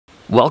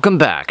Welcome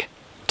back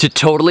to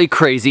Totally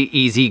Crazy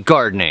Easy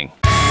Gardening.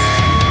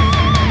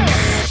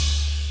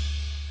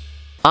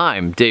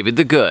 I'm David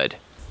the Good.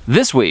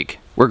 This week,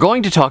 we're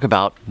going to talk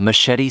about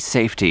machete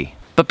safety.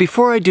 But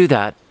before I do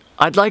that,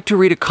 I'd like to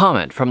read a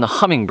comment from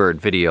the hummingbird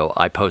video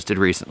I posted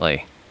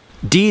recently.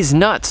 D's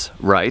Nuts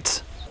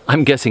writes,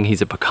 I'm guessing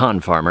he's a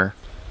pecan farmer.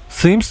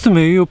 Seems to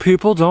me you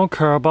people don't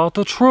care about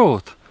the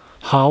truth.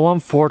 How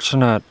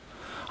unfortunate.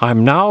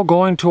 I'm now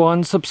going to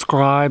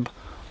unsubscribe.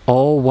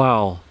 Oh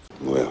well.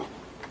 Well.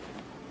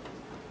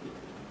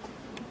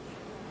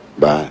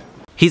 Bye.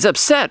 He's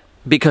upset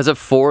because of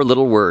 4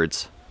 little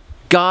words.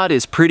 God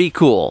is pretty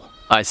cool,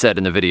 I said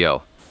in the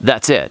video.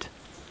 That's it.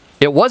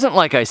 It wasn't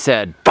like I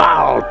said,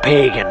 foul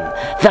pagan,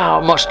 thou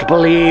must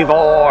believe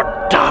or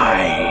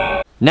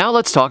die. Now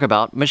let's talk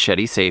about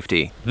machete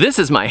safety. This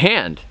is my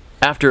hand.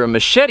 After a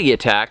machete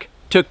attack,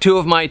 took 2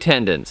 of my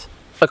tendons.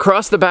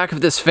 Across the back of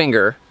this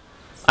finger,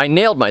 I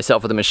nailed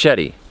myself with a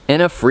machete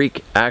in a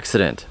freak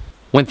accident.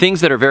 When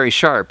things that are very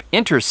sharp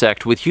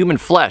intersect with human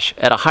flesh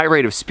at a high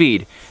rate of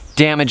speed,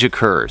 damage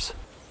occurs.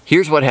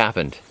 Here's what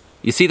happened.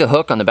 You see the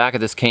hook on the back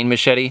of this cane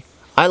machete?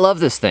 I love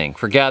this thing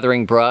for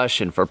gathering brush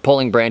and for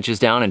pulling branches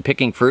down and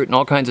picking fruit and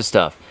all kinds of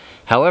stuff.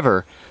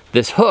 However,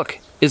 this hook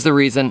is the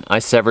reason I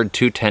severed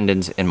 2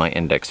 tendons in my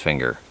index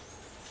finger.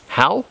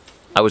 How?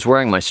 I was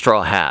wearing my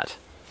straw hat.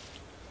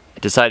 I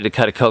decided to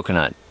cut a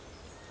coconut.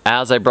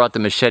 As I brought the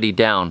machete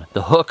down,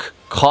 the hook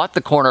caught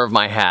the corner of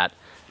my hat,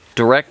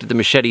 directed the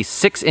machete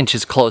 6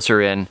 inches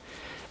closer in,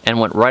 and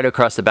went right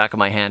across the back of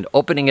my hand,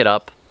 opening it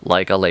up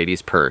like a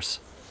lady's purse.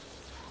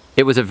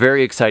 It was a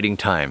very exciting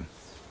time,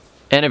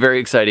 and a very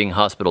exciting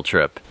hospital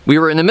trip. We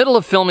were in the middle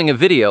of filming a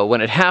video when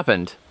it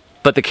happened,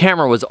 but the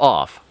camera was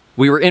off.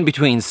 We were in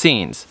between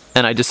scenes,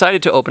 and I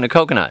decided to open a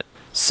coconut.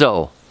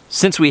 So,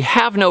 since we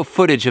have no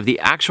footage of the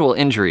actual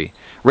injury,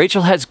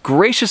 Rachel has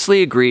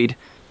graciously agreed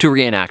to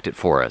reenact it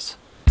for us.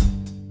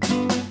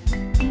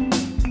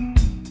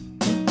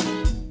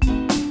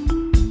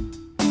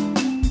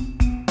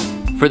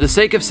 For the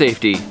sake of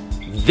safety,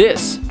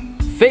 this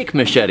fake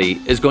machete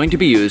is going to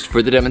be used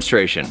for the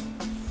demonstration.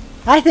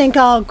 I think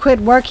I'll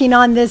quit working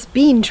on this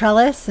bean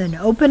trellis and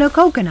open a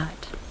coconut.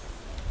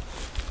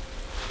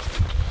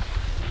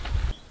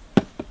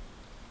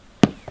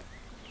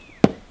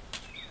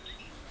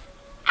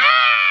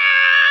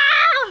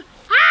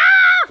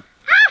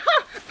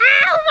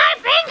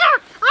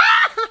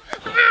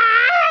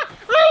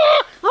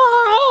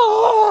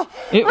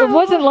 It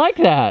wasn't like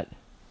that.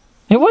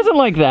 It wasn't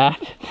like that.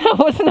 That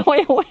wasn't the way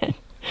it went.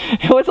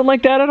 It wasn't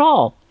like that at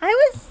all. I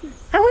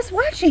was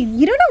watching.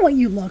 You don't know what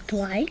you looked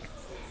like.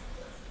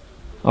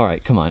 All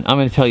right, come on. I'm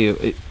going to tell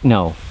you.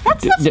 No.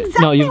 That's exactly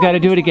no, you've got to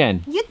do it like.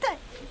 again. That's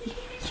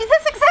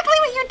exactly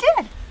what you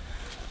did.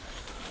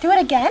 Do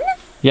it again?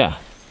 Yeah,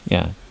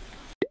 yeah.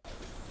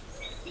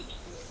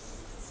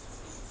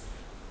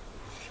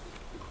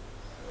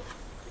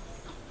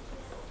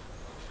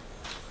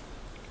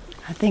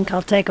 I think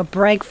I'll take a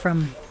break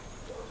from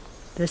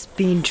this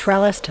bean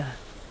trellis to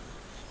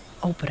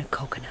open a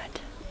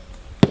coconut.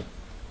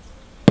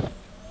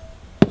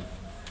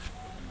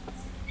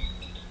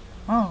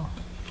 Oh.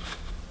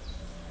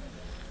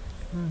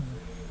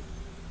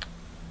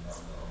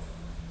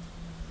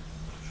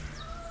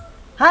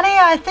 Honey,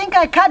 I think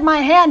I cut my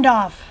hand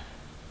off.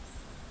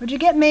 Would you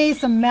get me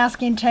some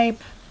masking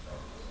tape?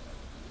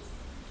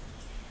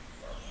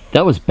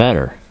 That was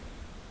better.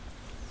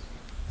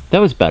 That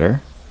was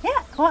better.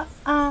 Yeah,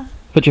 well,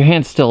 But your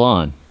hand's still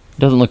on. It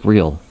doesn't look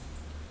real.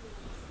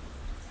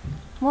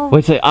 well,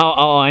 Wait, say,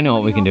 oh, I know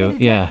what we can do.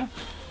 Yeah.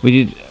 We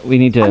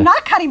need to... I'm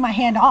not cutting my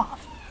hand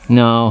off.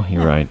 No,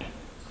 you're right.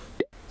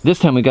 This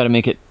time we got to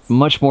make it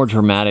much more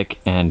dramatic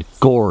and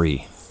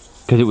gory.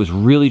 Because it was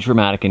really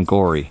dramatic and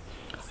gory.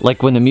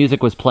 Like when the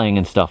music was playing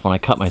and stuff when I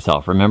cut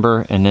myself,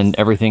 remember? And then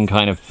everything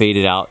kind of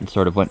faded out and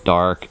sort of went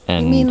dark.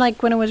 And You mean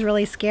like when it was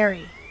really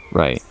scary?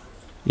 Right.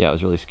 Yeah, it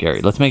was really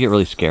scary. Let's make it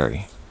really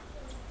scary.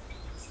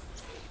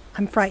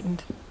 I'm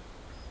frightened.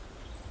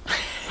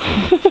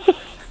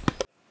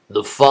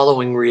 The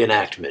following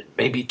reenactment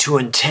may be too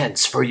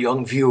intense for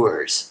young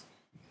viewers,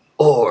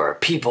 or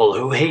people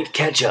who hate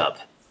ketchup.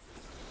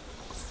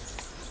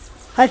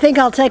 I think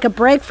I'll take a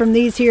break from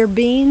these here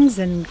beans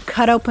and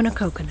cut open a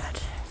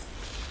coconut.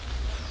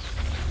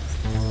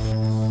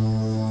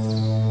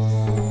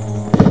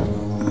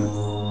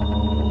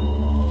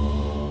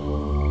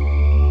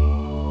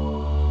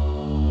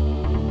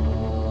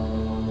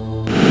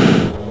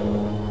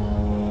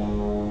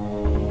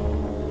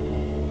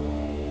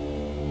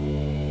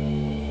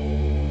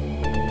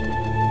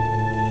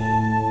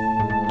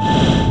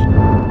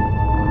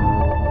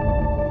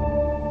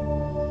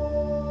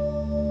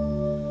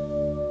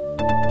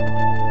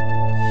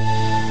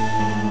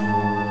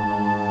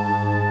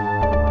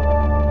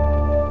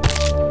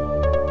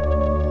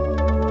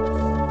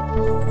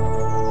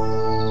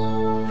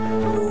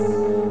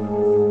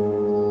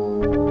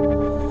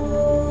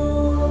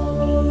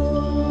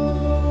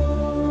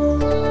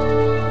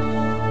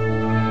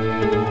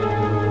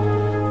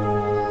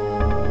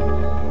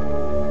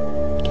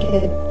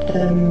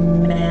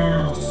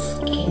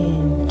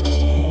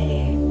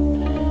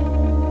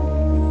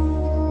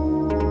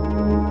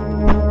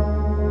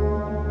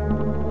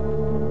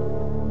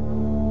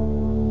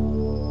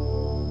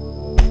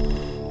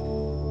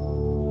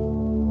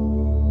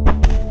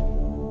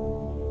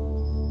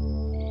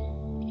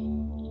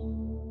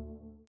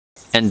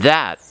 And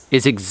that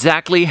is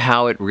exactly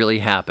how it really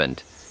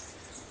happened.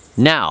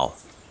 Now,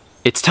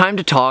 it's time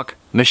to talk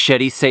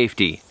machete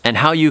safety and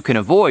how you can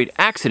avoid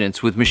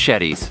accidents with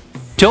machetes.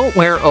 Don't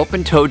wear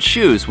open-toed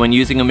shoes when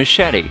using a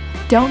machete.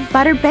 Don't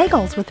butter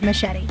bagels with a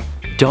machete.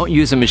 Don't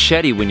use a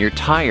machete when you're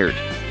tired.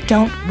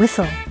 Don't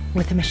whistle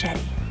with a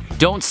machete.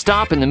 Don't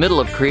stop in the middle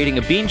of creating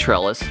a bean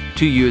trellis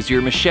to use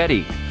your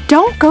machete.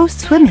 Don't go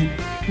swimming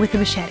with a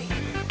machete.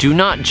 Do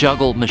not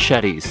juggle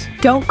machetes.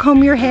 Don't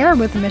comb your hair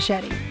with a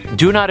machete.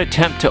 Do not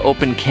attempt to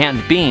open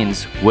canned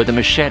beans with a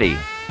machete.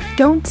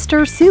 Don't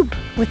stir soup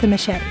with a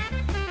machete.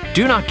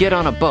 Do not get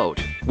on a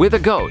boat with a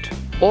goat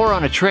or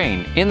on a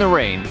train in the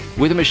rain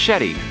with a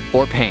machete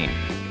or pane.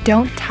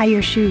 Don't tie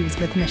your shoes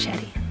with a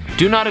machete.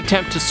 Do not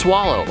attempt to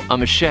swallow a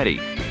machete.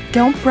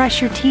 Don't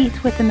brush your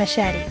teeth with a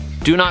machete.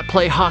 Do not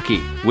play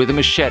hockey with a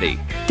machete.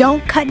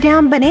 Don't cut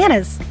down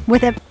bananas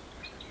with a...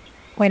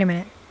 Wait a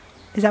minute.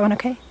 Is that one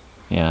okay?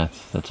 Yeah,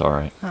 that's all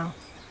right. Oh.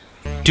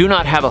 Do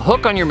not have a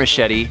hook on your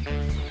machete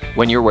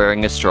when you're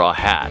wearing a straw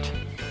hat.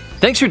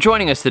 Thanks for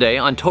joining us today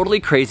on Totally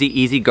Crazy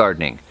Easy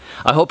Gardening.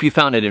 I hope you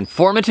found it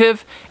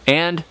informative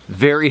and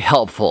very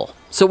helpful.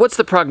 So what's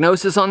the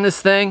prognosis on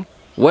this thing?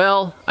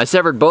 Well, I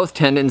severed both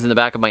tendons in the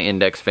back of my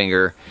index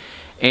finger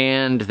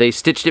and they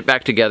stitched it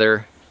back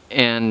together,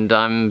 and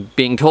I'm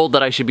being told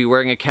that I should be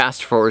wearing a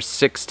cast for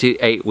 6 to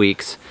 8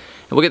 weeks.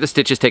 And we'll get the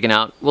stitches taken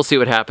out. We'll see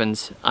what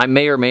happens. I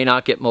may or may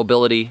not get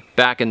mobility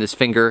back in this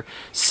finger,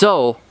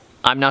 so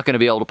I'm not going to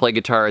be able to play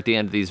guitar at the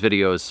end of these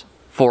videos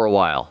for a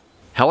while.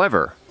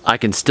 However, I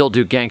can still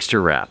do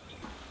gangster rap.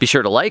 Be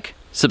sure to like,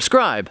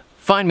 subscribe,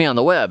 find me on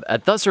the web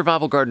at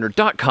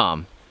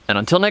thesurvivalgardener.com, and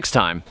until next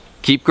time,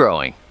 keep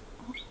growing.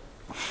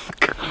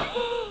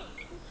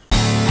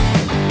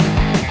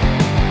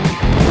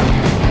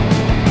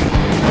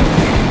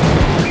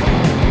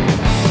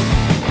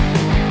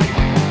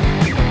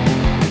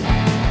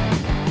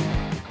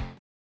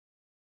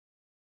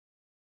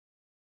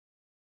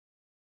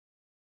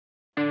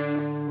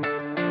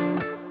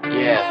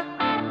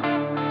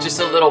 Yeah, just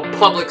a little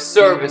public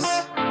service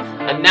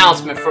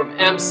announcement from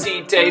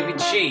MC Davey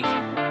G.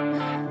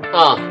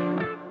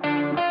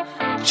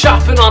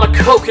 Chopping on a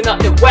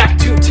coconut and whack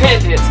 2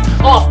 tendons.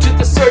 Off to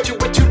the surgeon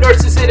with 2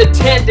 nurses in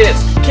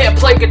attendance. Can't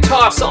play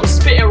guitar, so I'm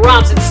spitting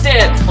rhymes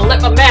instead. I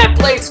let my mad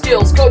blade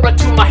skills go right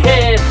to my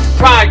head.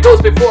 Pride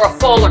goes before a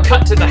fall or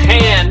cut to the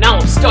hand. Now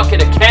I'm stuck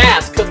in a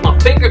cast cause my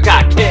finger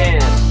got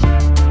canned.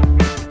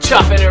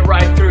 Chopping it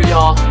right through,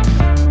 y'all.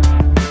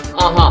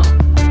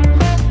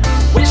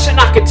 Wishing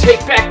I could take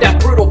back that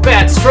brutal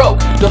bad stroke.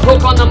 The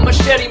hook on the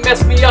machete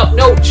messed me up,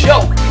 no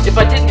joke. If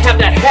I didn't have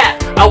that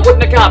hat, I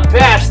wouldn't have got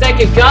bashed.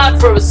 Thanking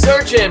God for a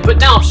surgeon, but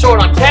now I'm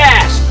short on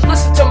cash.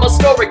 Listen to my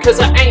story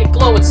cause I ain't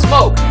blowing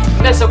smoke.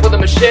 Mess up with a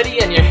machete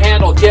and your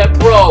hand'll get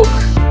broke.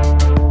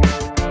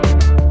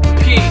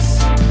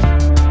 Peace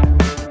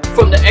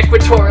from the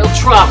equatorial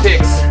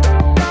tropics.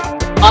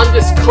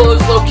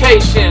 Undisclosed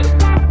location.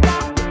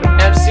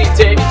 MC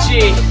Davey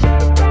G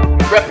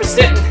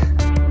representing.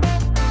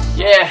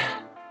 Yeah.